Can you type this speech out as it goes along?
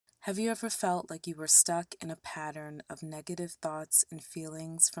Have you ever felt like you were stuck in a pattern of negative thoughts and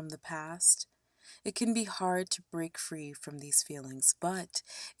feelings from the past? It can be hard to break free from these feelings, but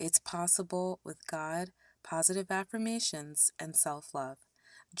it's possible with God, positive affirmations, and self love.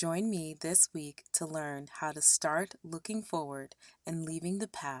 Join me this week to learn how to start looking forward and leaving the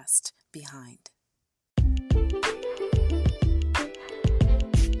past behind.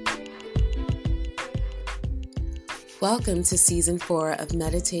 Welcome to Season 4 of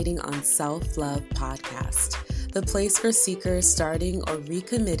Meditating on Self-Love podcast, the place for seekers starting or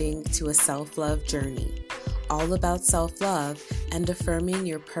recommitting to a self-love journey. All about self-love and affirming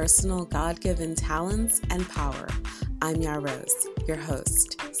your personal God-given talents and power. I'm Yah Rose, your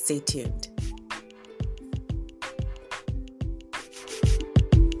host. Stay tuned.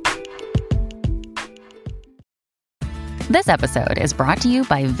 This episode is brought to you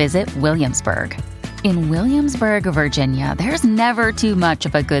by Visit Williamsburg. In Williamsburg, Virginia, there's never too much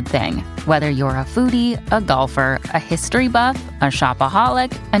of a good thing. Whether you're a foodie, a golfer, a history buff, a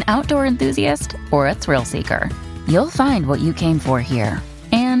shopaholic, an outdoor enthusiast, or a thrill seeker, you'll find what you came for here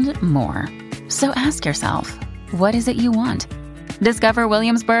and more. So ask yourself, what is it you want? Discover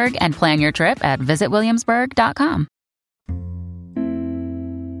Williamsburg and plan your trip at visitwilliamsburg.com.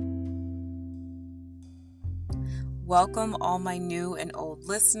 Welcome all my new and old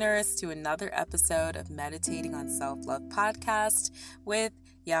listeners to another episode of Meditating on Self-Love podcast with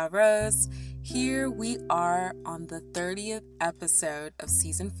Yah Rose. Here we are on the 30th episode of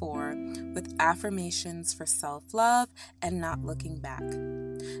Season 4 with affirmations for self-love and not looking back.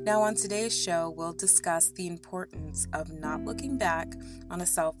 Now on today's show, we'll discuss the importance of not looking back on a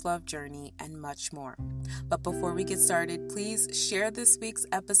self-love journey and much more. But before we get started, please share this week's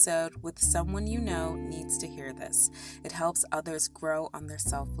episode with someone you know needs to hear this. It helps others grow on their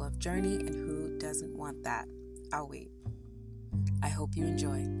self-love journey, and who doesn't want that? I'll wait. I hope you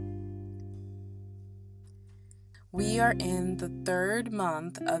enjoy. We are in the third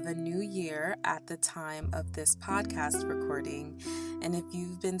month of a new year at the time of this podcast recording. And if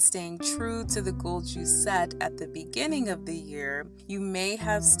you've been staying true to the goals you set at the beginning of the year, you may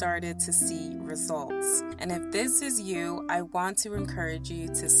have started to see results. And if this is you, I want to encourage you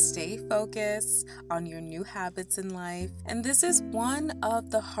to stay focused on your new habits in life. And this is one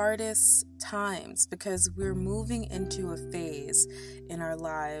of the hardest times because we're moving into a phase in our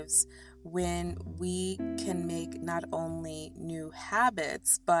lives when we can make not only new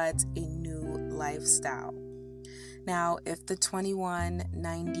habits, but a new lifestyle. Now, if the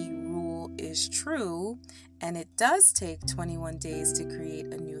 21-90 rule is true, and it does take 21 days to create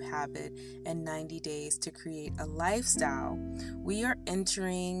a new habit and 90 days to create a lifestyle, we are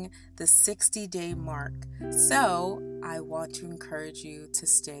entering the 60-day mark. So I want to encourage you to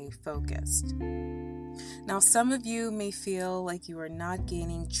stay focused. Now, some of you may feel like you are not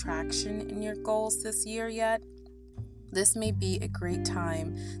gaining traction in your goals this year yet. This may be a great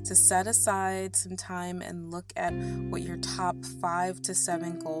time to set aside some time and look at what your top 5 to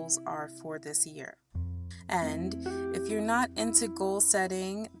 7 goals are for this year. And if you're not into goal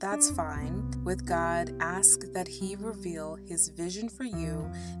setting, that's fine. With God, ask that He reveal His vision for you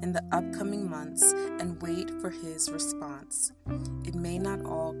in the upcoming months and wait for His response. It may not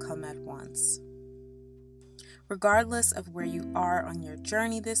all come at once. Regardless of where you are on your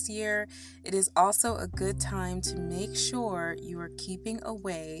journey this year, it is also a good time to make sure you are keeping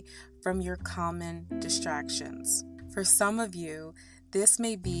away from your common distractions. For some of you, this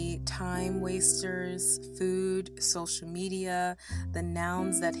may be time wasters, food, social media, the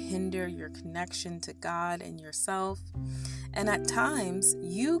nouns that hinder your connection to God and yourself. And at times,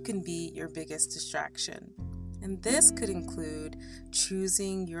 you can be your biggest distraction. And this could include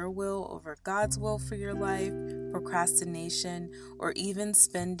choosing your will over God's will for your life, procrastination, or even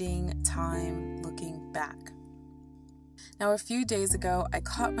spending time looking back. Now, a few days ago, I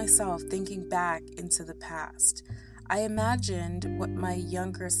caught myself thinking back into the past. I imagined what my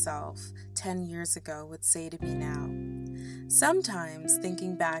younger self 10 years ago would say to me now. Sometimes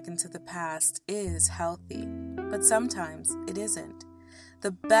thinking back into the past is healthy, but sometimes it isn't.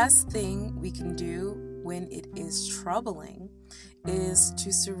 The best thing we can do when it is troubling is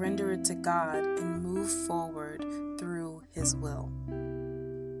to surrender it to God and move forward through His will.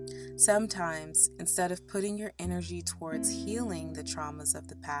 Sometimes, instead of putting your energy towards healing the traumas of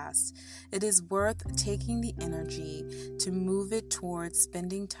the past, it is worth taking the energy to move it towards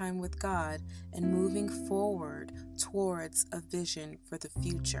spending time with God and moving forward towards a vision for the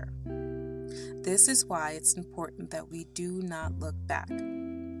future. This is why it's important that we do not look back.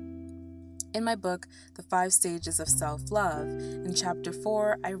 In my book, The 5 Stages of Self-Love, in Chapter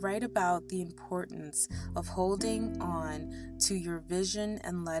 4, I write about the importance of holding on to your vision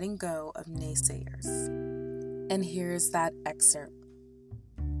and letting go of naysayers. And here's that excerpt.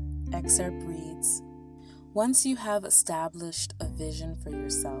 Excerpt reads, "Once you have established a vision for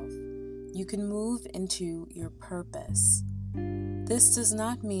yourself, you can move into your purpose. This does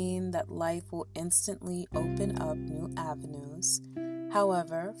not mean that life will instantly open up new avenues.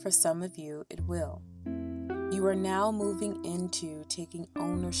 However, for some of you, it will. You are now moving into taking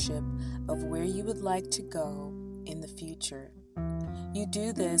ownership of where you would like to go in the future. You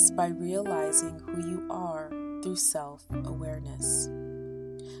do this by realizing who you are through self-awareness.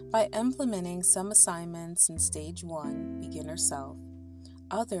 By implementing some assignments in Stage 1, Beginner Self,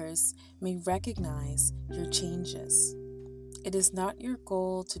 others may recognize your changes. It is not your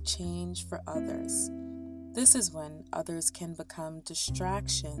goal to change for others. This is when others can become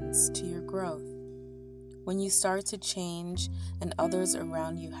distractions to your growth. When you start to change and others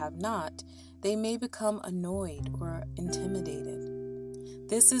around you have not, they may become annoyed or intimidated.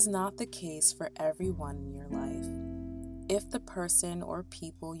 This is not the case for everyone in your life. If the person or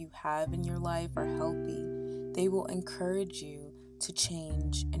people you have in your life are healthy, they will encourage you to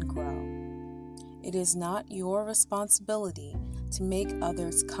change and grow. It is not your responsibility to make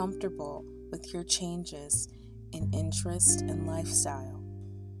others comfortable with your changes in interest and lifestyle.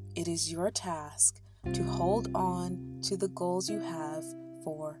 It is your task to hold on to the goals you have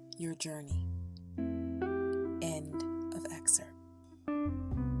for your journey." End of excerpt.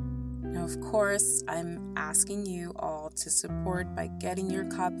 Now, of course, I'm asking you all to support by getting your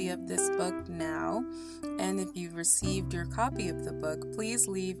copy of this book now. And if you've received your copy of the book, please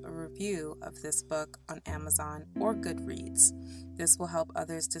leave a review of this book on Amazon or Goodreads. This will help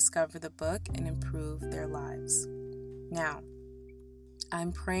others discover the book and improve their lives. Now,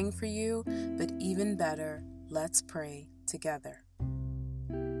 I'm praying for you, but even better, let's pray together.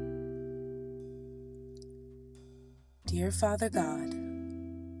 Dear Father God,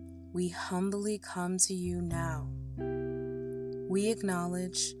 we humbly come to you now. We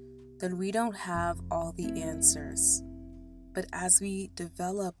acknowledge that we don't have all the answers, but as we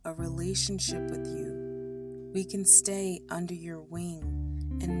develop a relationship with you, we can stay under your wing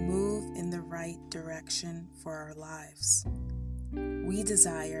and move in the right direction for our lives. We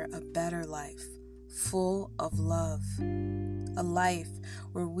desire a better life, full of love, a life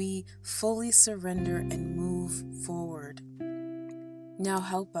where we fully surrender and move forward. Now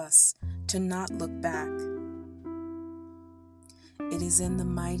help us to not look back. It is in the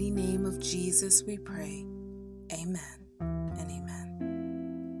mighty name of Jesus we pray. Amen and amen.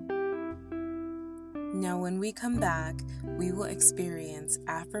 Now when we come back, we will experience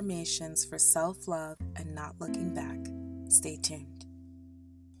affirmations for self-love and not looking back. Stay tuned.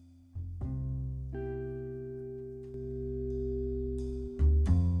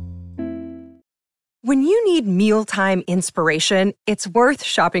 When you need mealtime inspiration, it's worth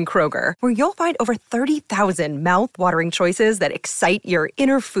shopping Kroger, where you'll find over 30,000 mouth-watering choices that excite your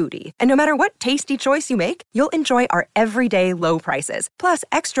inner foodie. And no matter what tasty choice you make, you'll enjoy our everyday low prices, plus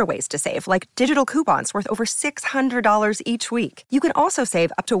extra ways to save, like digital coupons worth over $600 each week. You can also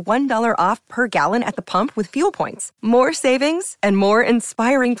save up to $1 off per gallon at the pump with fuel points. More savings and more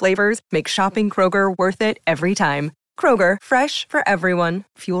inspiring flavors make shopping Kroger worth it every time. Kroger, fresh for everyone.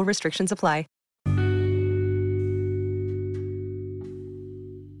 Fuel restrictions apply.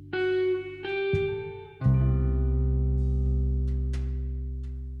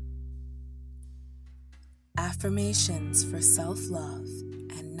 Affirmations for self-love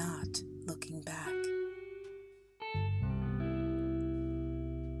and not looking back.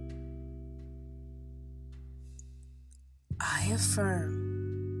 I affirm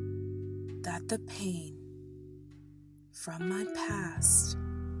that the pain from my past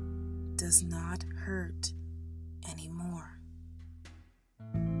does not hurt anymore.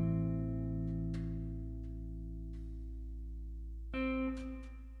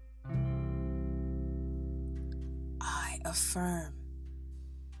 I affirm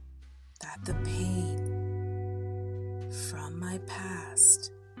that the pain from my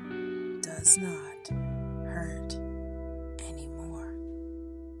past does not hurt anymore.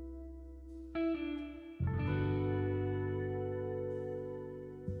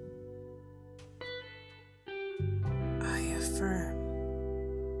 I affirm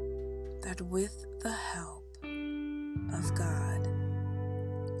that with the help of God,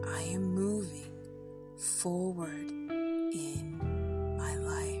 I am moving forward in my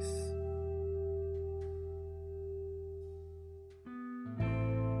life.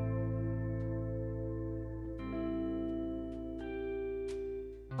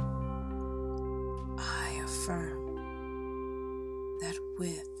 affirm that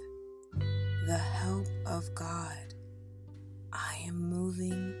with the help of God, I am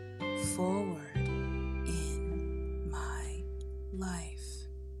moving forward in my life.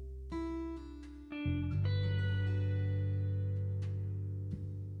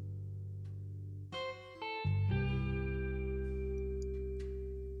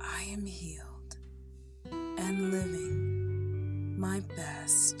 I am healed and living my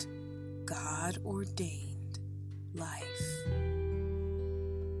best God-ordained life.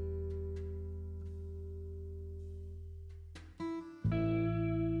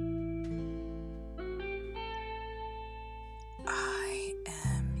 I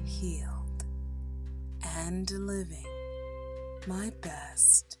am healed and living my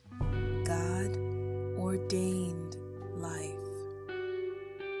best God-ordained life.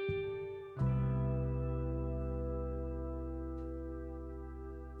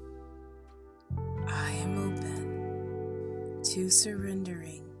 I am open to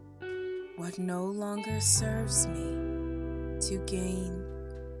surrendering what no longer serves me to gain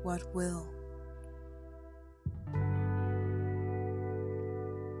what will.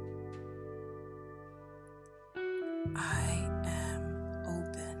 I am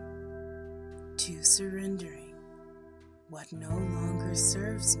open to surrendering what no longer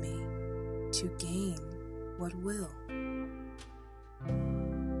serves me to gain what will.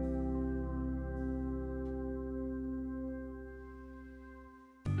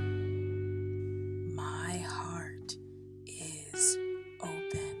 My heart is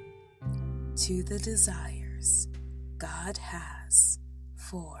open to the desires God has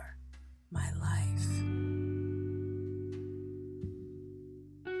for my life.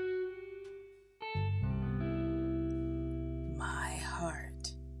 My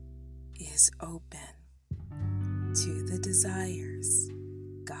heart is open to the desires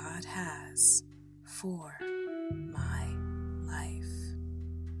God has for my life.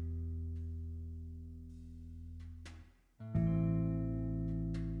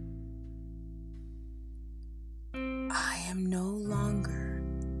 I am no longer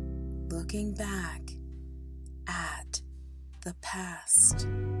looking back at the past.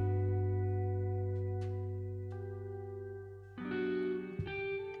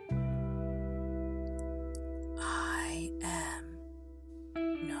 I am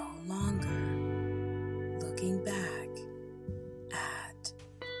no longer looking back at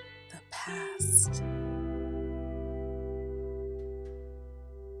the past.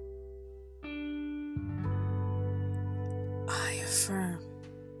 I affirm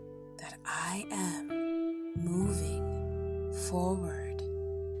that I am moving forward.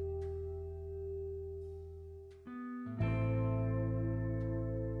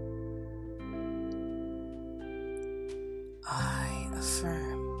 I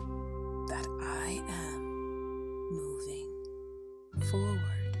affirm that I am moving forward.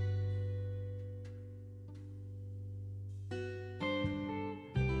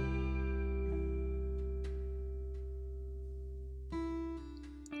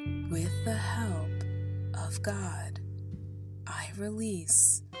 With the help of God, I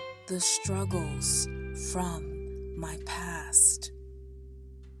release the struggles from my past.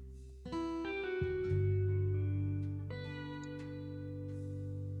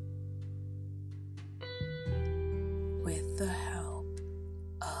 With the help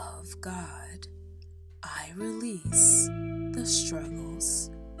of God, I release the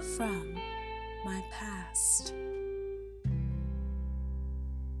struggles from my past.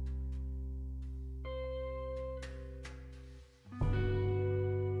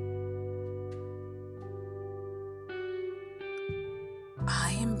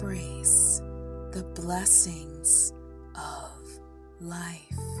 I embrace the blessings of life.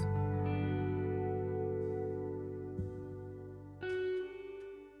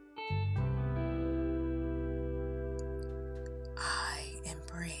 I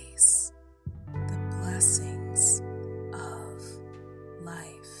embrace the blessings of life.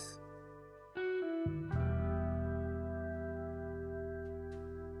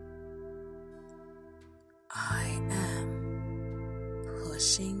 I am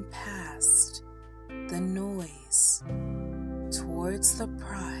pushing past the noise towards the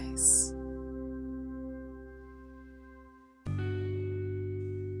prize.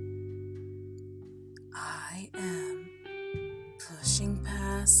 I am pushing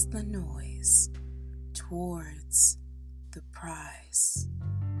past the noise towards the prize.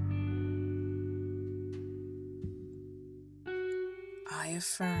 I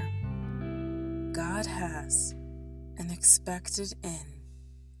affirm God has an expected end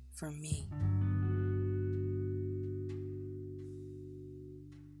for me.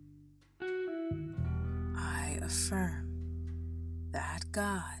 I affirm that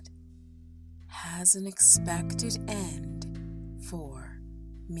God has an expected end for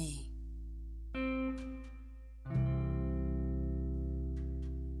me.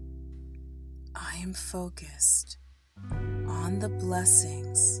 I am focused on the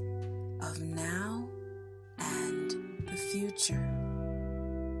blessings of now and the future.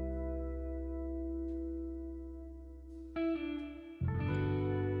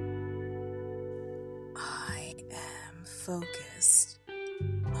 I am focused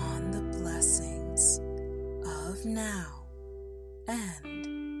on the blessings of now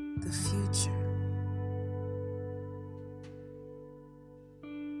and the future.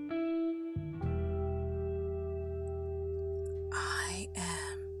 I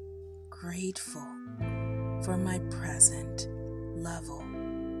am grateful for my present level.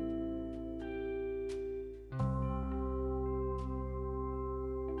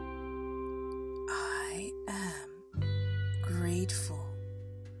 I am grateful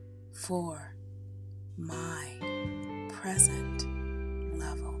for my present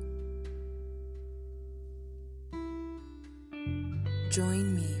level.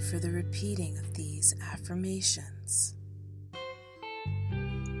 Join me for the repeating of these affirmations.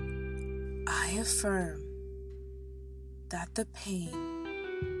 I affirm that the pain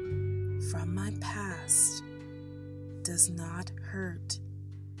from my past does not hurt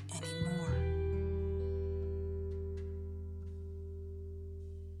anymore.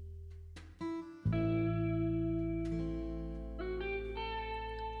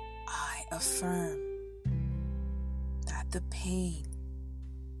 I affirm that the pain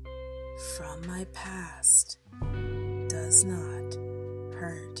from my past does not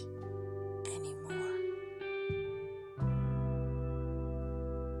hurt anymore.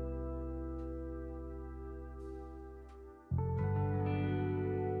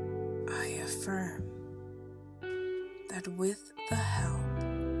 I affirm that with the help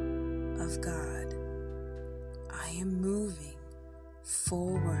of God, I am moving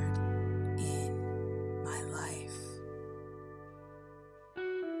forward in my life.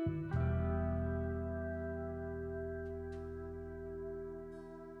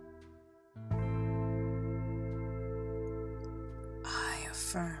 I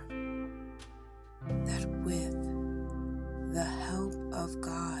affirm that with the help of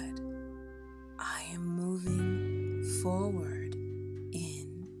God, I am moving forward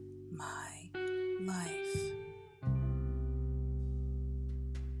in my life.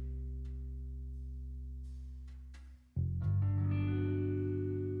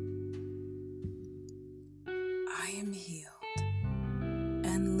 I am healed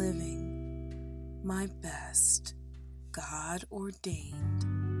and living my best God-ordained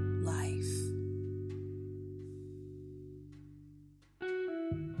life.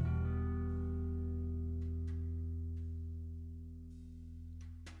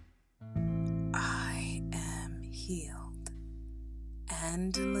 I am healed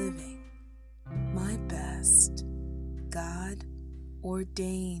and living my best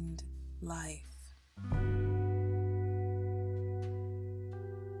God-ordained life.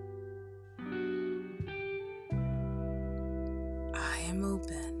 I am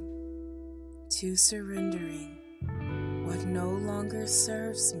open to surrendering what no longer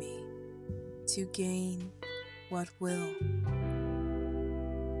serves me to gain what will.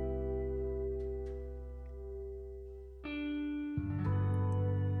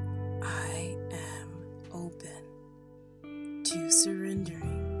 I am open to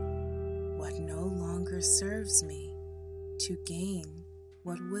surrendering what no longer serves me to gain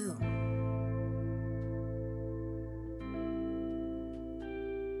what will.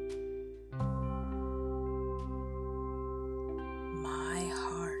 My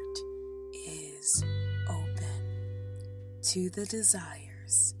heart is open to the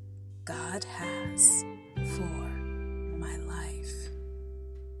desires God has for my life.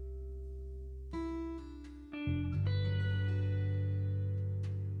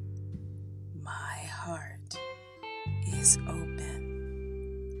 My heart is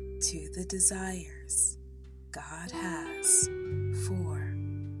open to the desires God has for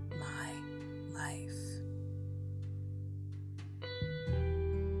my life.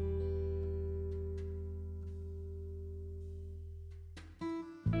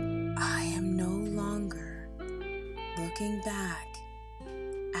 I am no longer looking back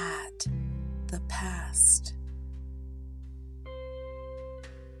at the past.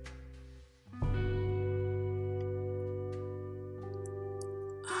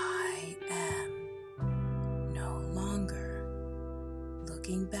 I am no longer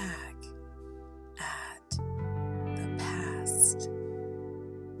looking back at the past.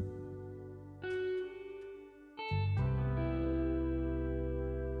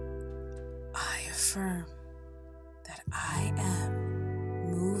 affirm that I am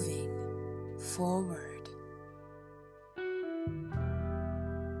moving forward.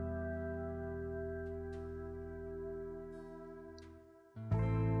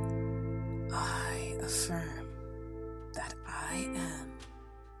 I affirm that I am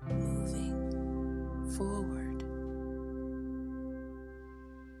moving forward.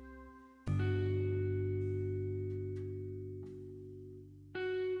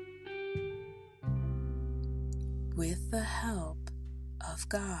 With the help of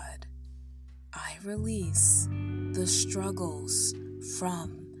God, I release the struggles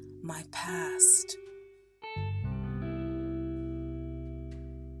from my past.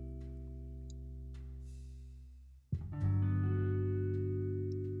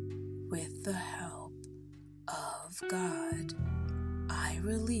 With the help of God, I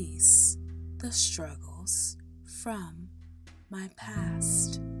release the struggles from my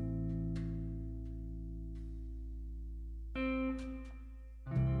past.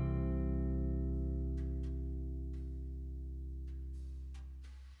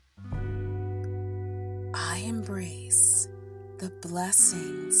 I embrace the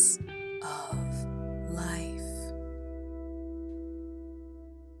blessings of life.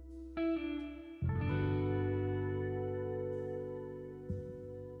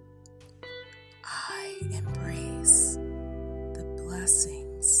 I embrace the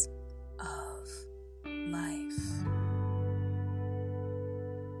blessings of life.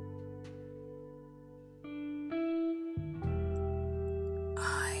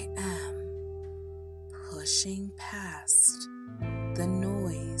 I am pushing past the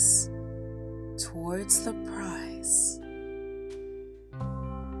noise towards the prize.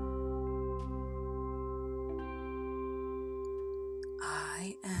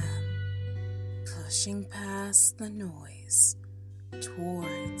 I am pushing past the noise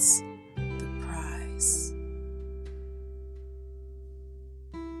towards the prize.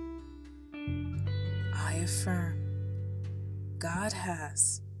 I affirm God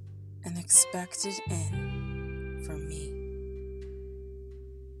has an expected end for me.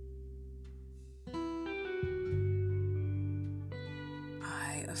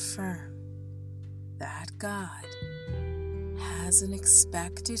 I affirm that God has an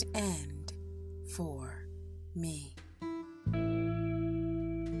expected end for me.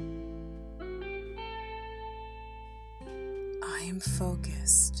 I am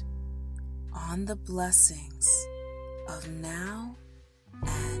focused on the blessings of now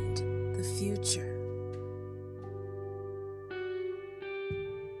and the future.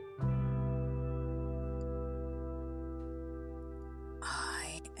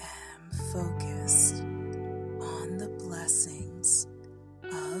 I am focused on the blessings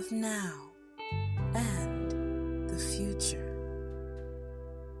of now and the future.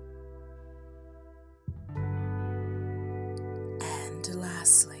 And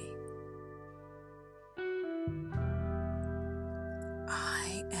lastly,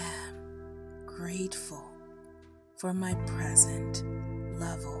 I am grateful for my present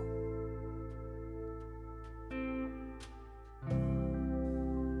level.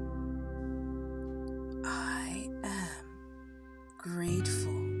 I am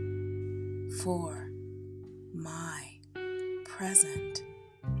grateful for my present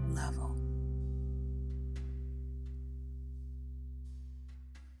level.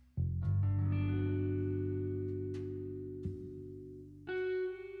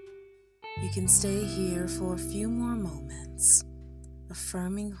 You can stay here for a few more moments,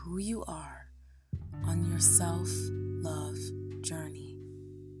 affirming who you are on your self-love journey.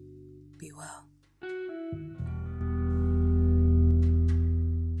 Be well.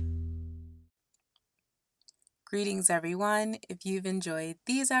 Greetings, everyone. If you've enjoyed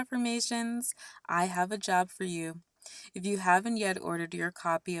these affirmations, I have a job for you. If you haven't yet ordered your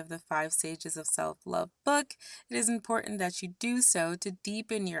copy of the 5 Stages of Self-Love book, it is important that you do so to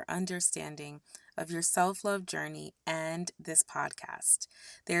deepen your understanding of your self-love journey and this podcast.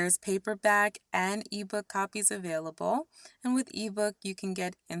 There's paperback and ebook copies available, and with ebook, you can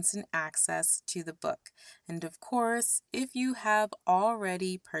get instant access to the book. And of course, if you have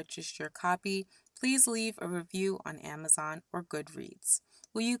already purchased your copy, please leave a review on Amazon or Goodreads.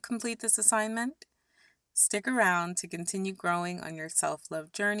 Will you complete this assignment? Stick around to continue growing on your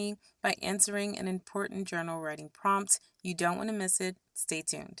self-love journey by answering an important journal writing prompt. You don't want to miss it. Stay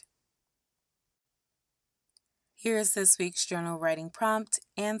tuned. Here is this week's journal writing prompt.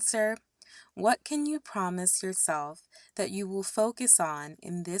 Answer: what can you promise yourself that you will focus on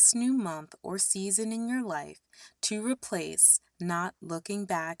in this new month or season in your life to replace not looking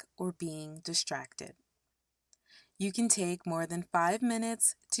back or being distracted? You can take more than 5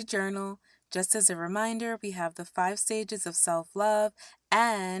 minutes to journal, Just as a reminder, we have the 5 stages of self-love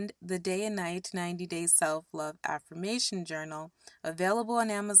and the Day and Night 90-Day Self-Love Affirmation Journal available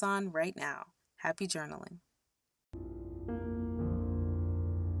on Amazon right now. Happy journaling.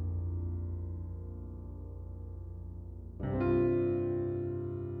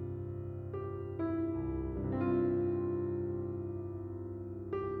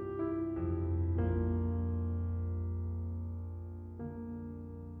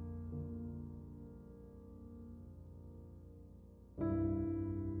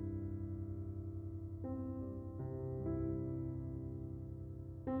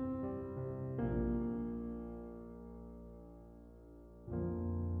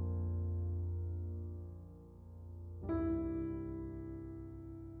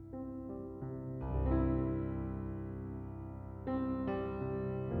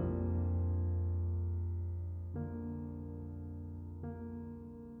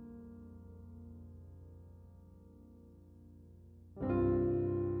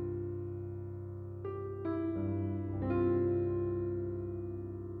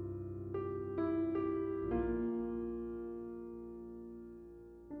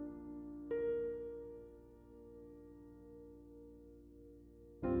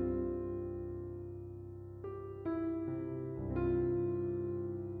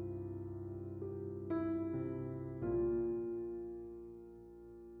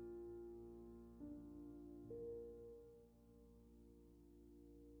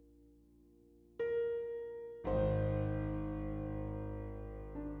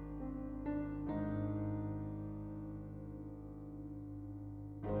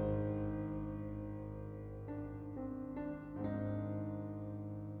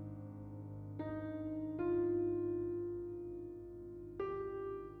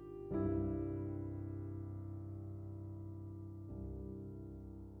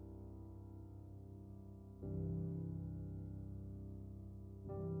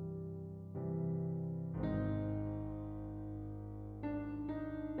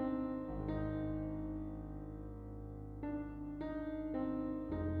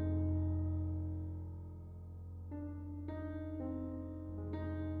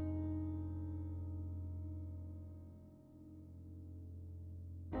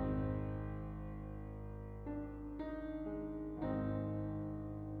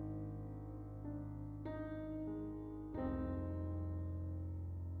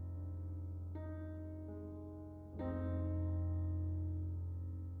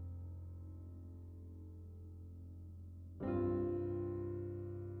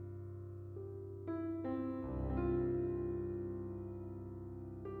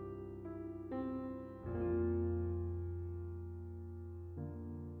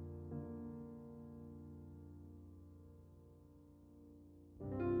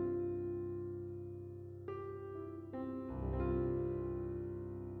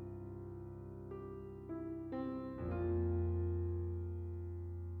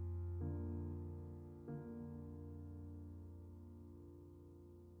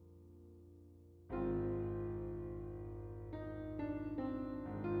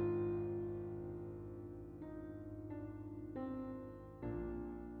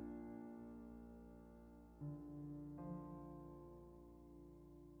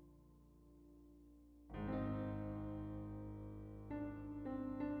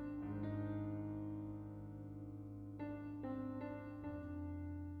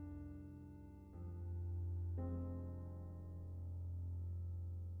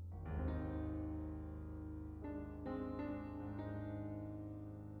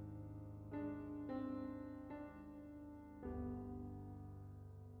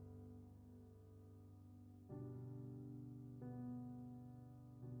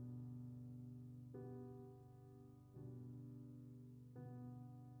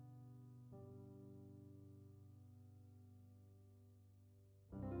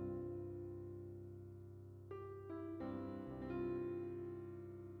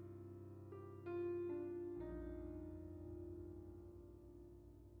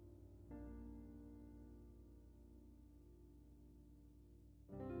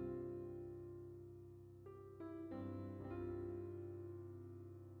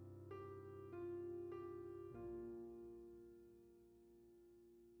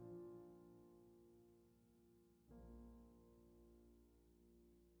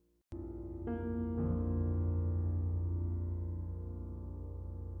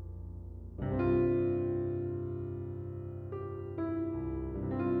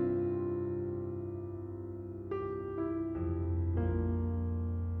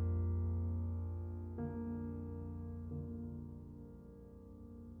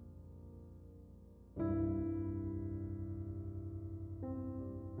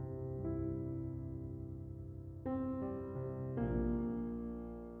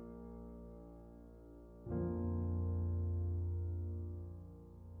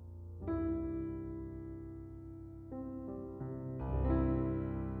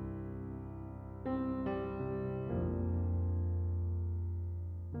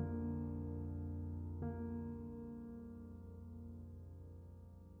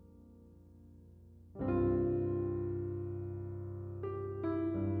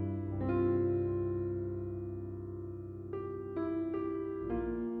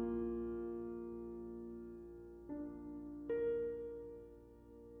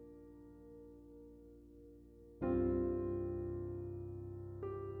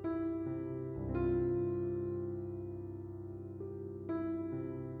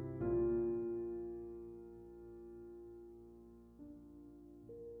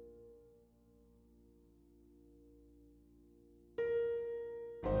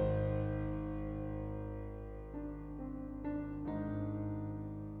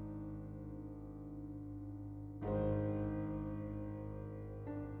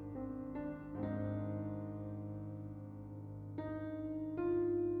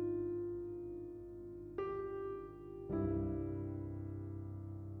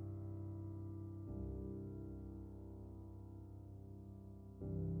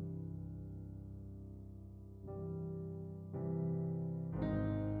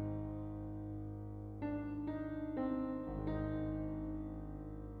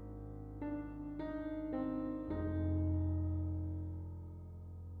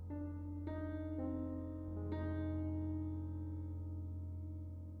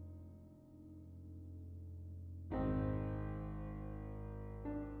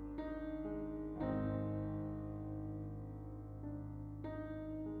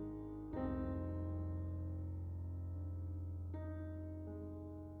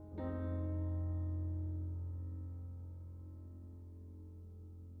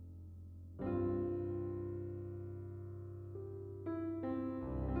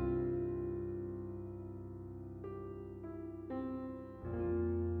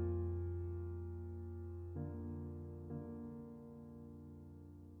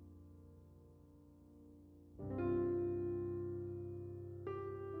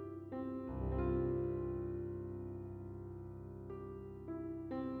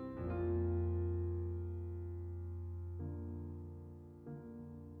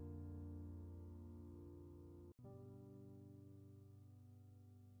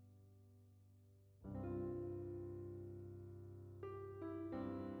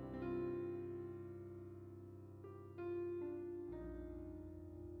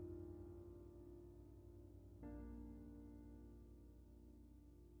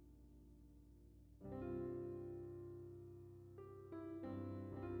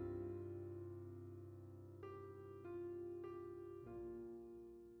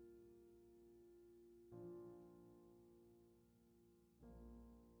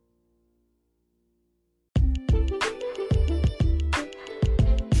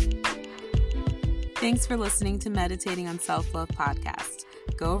 Thanks for listening to Meditating on Self-Love podcast.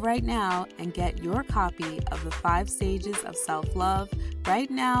 Go right now and get your copy of the 5 Stages of Self-Love right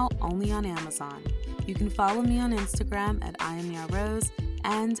now only on Amazon. You can follow me on Instagram at IamYaRose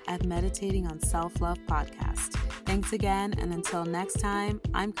and at Meditating on Self-Love podcast. Thanks again, and until next time,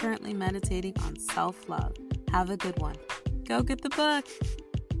 I'm currently meditating on self-love. Have a good one. Go get the book.